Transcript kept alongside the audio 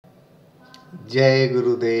Jai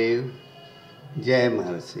Gurudev, Jai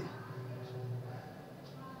Maharshi.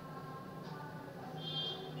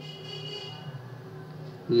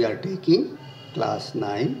 We are taking class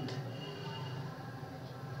 9th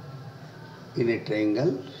in a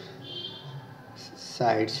triangle,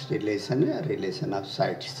 sides relation, a relation of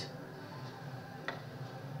sides.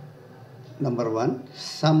 Number 1,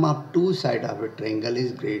 sum of two sides of a triangle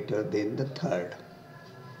is greater than the third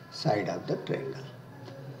side of the triangle.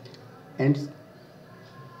 And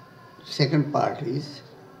second part is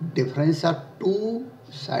difference of two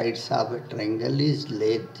sides of a triangle is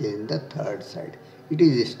less than the third side. It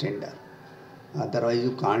is standard. Otherwise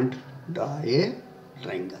you can't draw a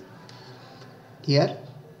triangle. Here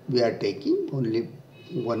we are taking only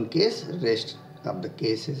one case, rest of the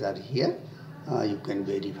cases are here. You can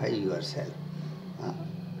verify yourself.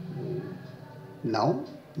 Now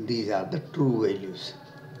these are the true values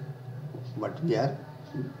what we are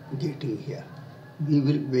getting here. We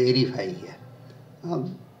will verify here.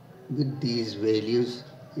 With these values,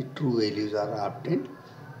 the true values are obtained.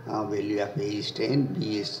 Value of A is 10,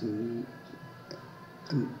 B is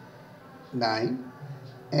 9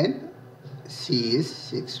 and C is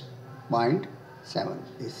 6.7.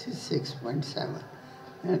 This is 6.7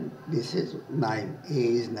 and this is 9. A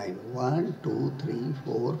is 9. 1, 2, 3,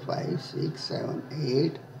 4, 5, 6, 7,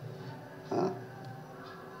 8.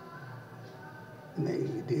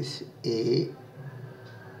 This A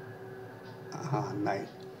 9.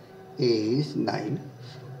 A is 9.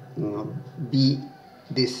 B,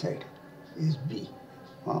 this side is B.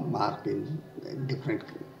 Marked in different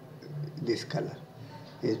this color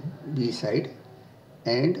is B side,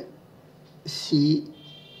 and C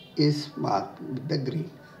is marked with the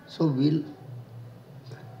green. So we'll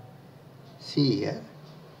see here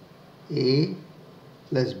A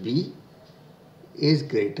plus B is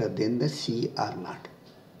greater than the C or not.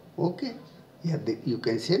 Okay, here you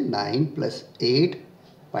can say 9 plus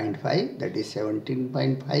 8.5, that is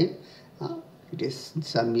 17.5. It is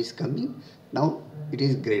sum is coming. Now it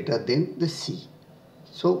is greater than the C.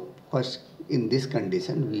 So first in this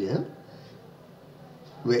condition we have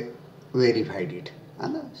verified it.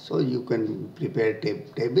 So you can prepare table.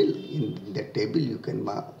 In the table you can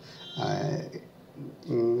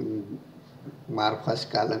mark first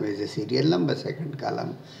column as a serial number, second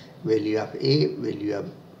column value of A, value of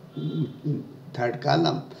third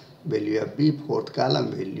column value of B, fourth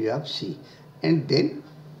column value of C, and then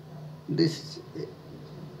this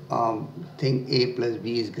thing A plus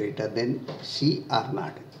B is greater than C or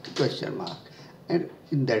not, question mark, and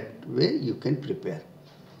in that way you can prepare.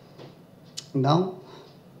 Now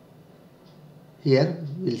here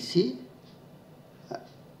we'll see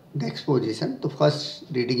next position. The first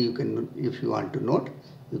reading you can, if you want to note,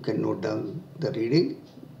 you can note down the reading.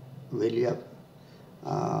 Value of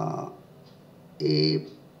A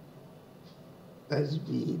plus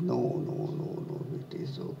B, no, it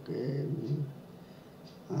is okay.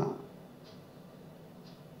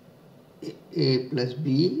 A plus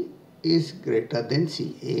B is greater than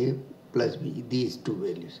C. A plus B, these two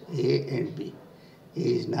values, A and B. A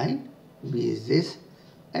is 9, B is this,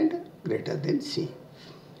 and greater than C.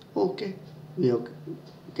 Okay, we have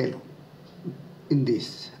in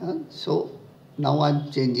this. So now I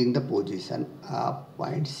am changing the position of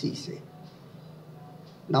point C, say.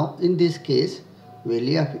 Now in this case,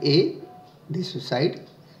 value of A, this side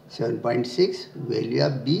 7.6, value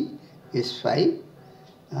of B is 5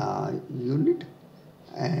 unit,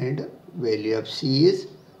 and value of C is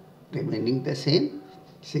remaining the same,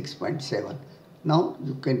 6.7. Now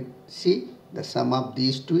you can see the sum of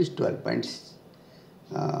these two is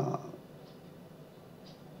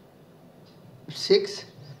 12.6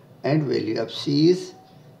 and value of C is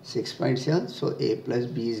 6.7. So A plus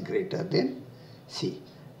B is greater than C.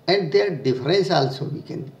 And their difference also we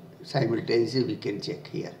can simultaneously we can check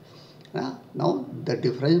here. Now the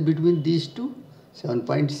difference between these two,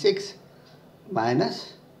 7.6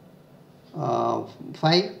 minus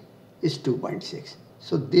 5 is 2.6.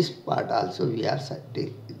 So this part also we are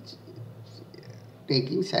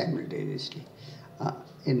taking simultaneously.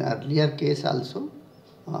 In earlier case also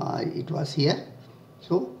it was here.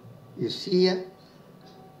 So you see here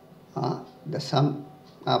the sum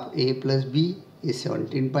of A plus B is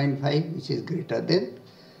 17.5, which is greater than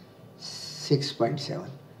 6.7.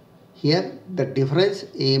 Here the difference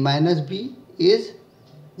A minus B is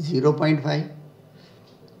 0.5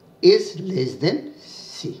 is less than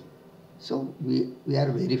C. So we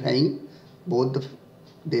are verifying both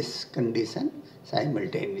this condition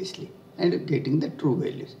simultaneously and getting the true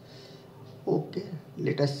values. Okay,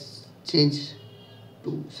 let us change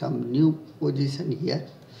to some new position here.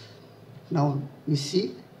 Now we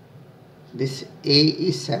see this A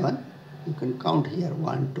is 7. You can count here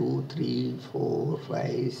 1, 2, 3, 4,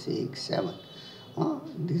 5, 6, 7.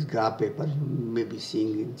 This graph paper you may be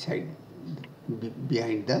seeing inside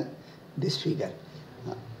behind this figure.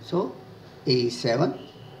 So A is 7,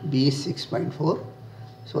 B is 6.4.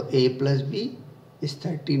 So A plus B is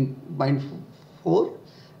 13.4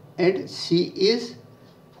 and C is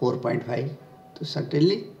 4.5. So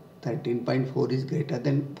certainly 13.4 is greater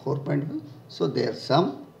than 4.5. So their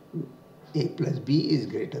sum A plus B is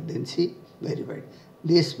greater than C, verified.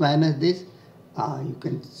 This minus this, you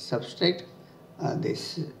can subtract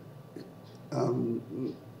this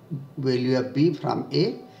value of B from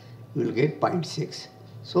A, you will get 0.6.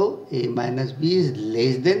 So A minus B is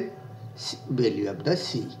less than value of the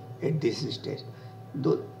C at this stage.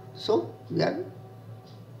 So we are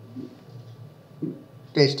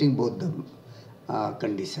testing both the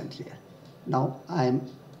conditions here. Now I am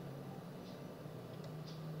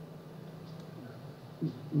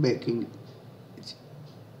making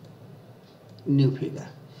new figure.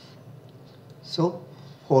 So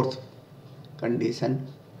fourth condition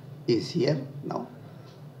is here now.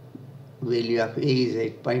 Value of A is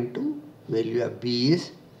 8.2, value of B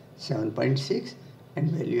is 7.6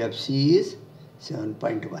 and value of C is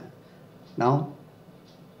 7.1. Now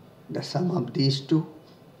the sum of these two,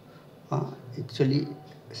 actually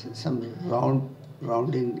some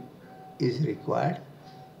rounding is required.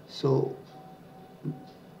 So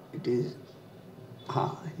it is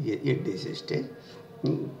at this stage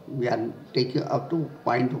we are taking up to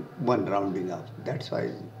 0.1 rounding up. That's why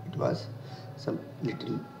it was some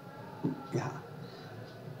little,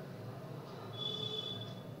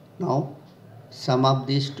 Now sum of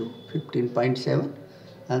these two, 15.7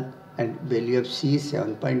 and value of C is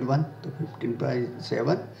 7.1. So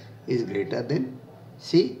 15.7 is greater than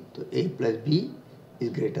C. So A plus B is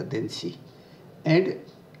greater than C. And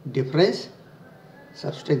difference,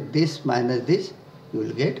 subtract this minus this, you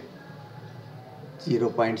will get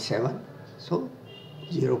 0.7. So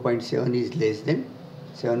 0.7 is less than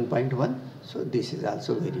 7.1. So this is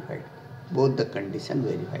also verified. Both the condition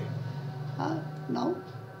verified. Now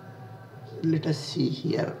let us see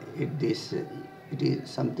here it is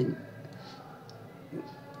something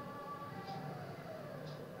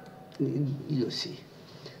you see.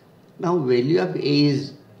 Now value of A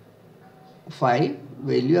is 5,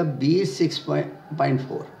 value of B is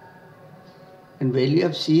 6.4 and value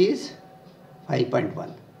of C is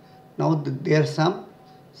 5.1. Now their sum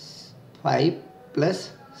 5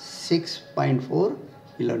 plus 6.4,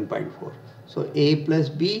 11.4. So A plus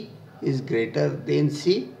B is greater than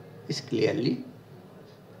C is clearly,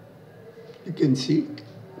 you can see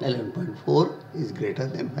 11.4 is greater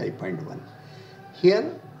than 5.1.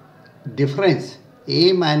 Here difference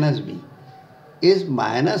A minus B is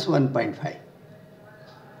minus 1.5.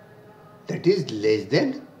 That is less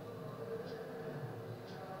than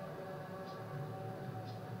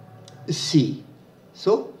C.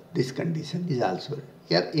 So this condition is also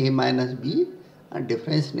here. A minus B and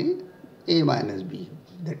difference name A minus B,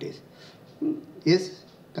 that is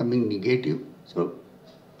coming negative. So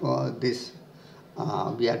this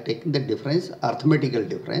we are taking the difference, arithmetical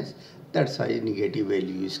difference. That's why negative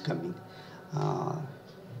value is coming.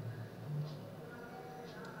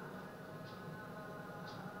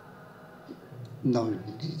 Now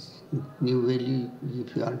this new value,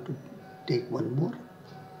 if you want to take one more,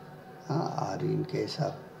 or in case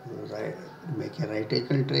of make a right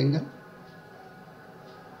angle triangle.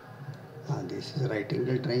 This is right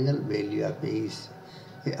angle triangle. Value of A is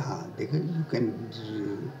you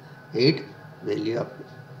can 8. Value of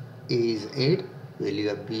A is 8. Value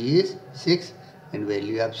of B is 6, and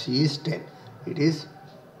value of C is 10. It is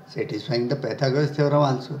satisfying the Pythagoras theorem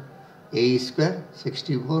also. A square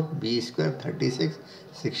 64, B square 36.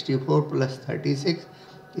 64 plus 36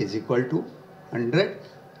 is equal to 100.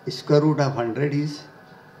 Square root of 100 is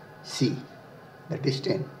C, that is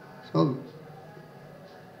 10. So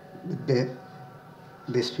with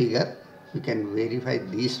this figure we can verify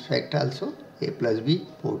this fact also. A plus B,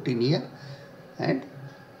 14 here, and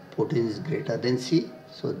 14 is greater than C.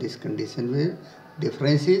 So this condition will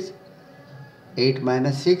difference is 8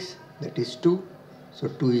 minus 6, that is 2. So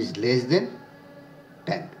 2 is less than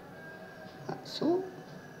 10. So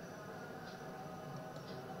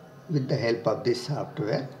with the help of this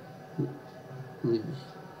software we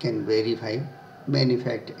can verify many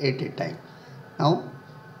facts at a time. Now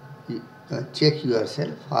check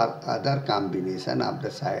yourself for other combination of the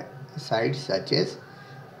sides such as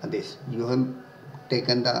this. You have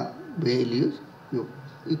taken the values.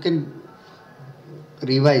 You can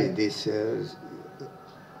revise this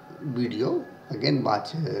video, again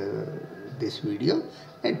watch this video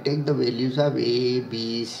and take the values of A,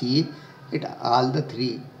 B, C, all the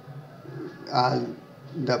three, all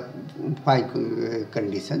the five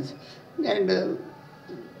conditions, and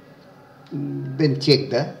then check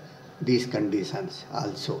these conditions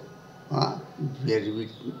also. Where we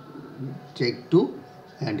check 2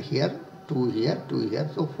 and here 2 here 2 here,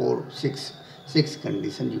 so 4 6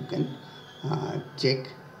 condition you can check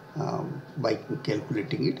by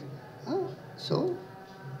calculating it. So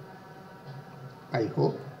I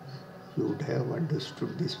hope you would have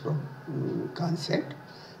understood this concept,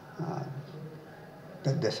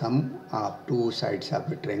 that the sum of two sides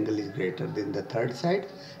of a triangle is greater than the third side,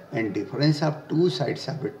 and difference of two sides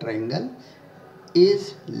of a triangle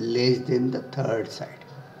is less than the third side.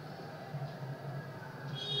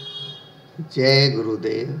 Jai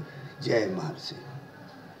Gurudev, Jai Maharishi.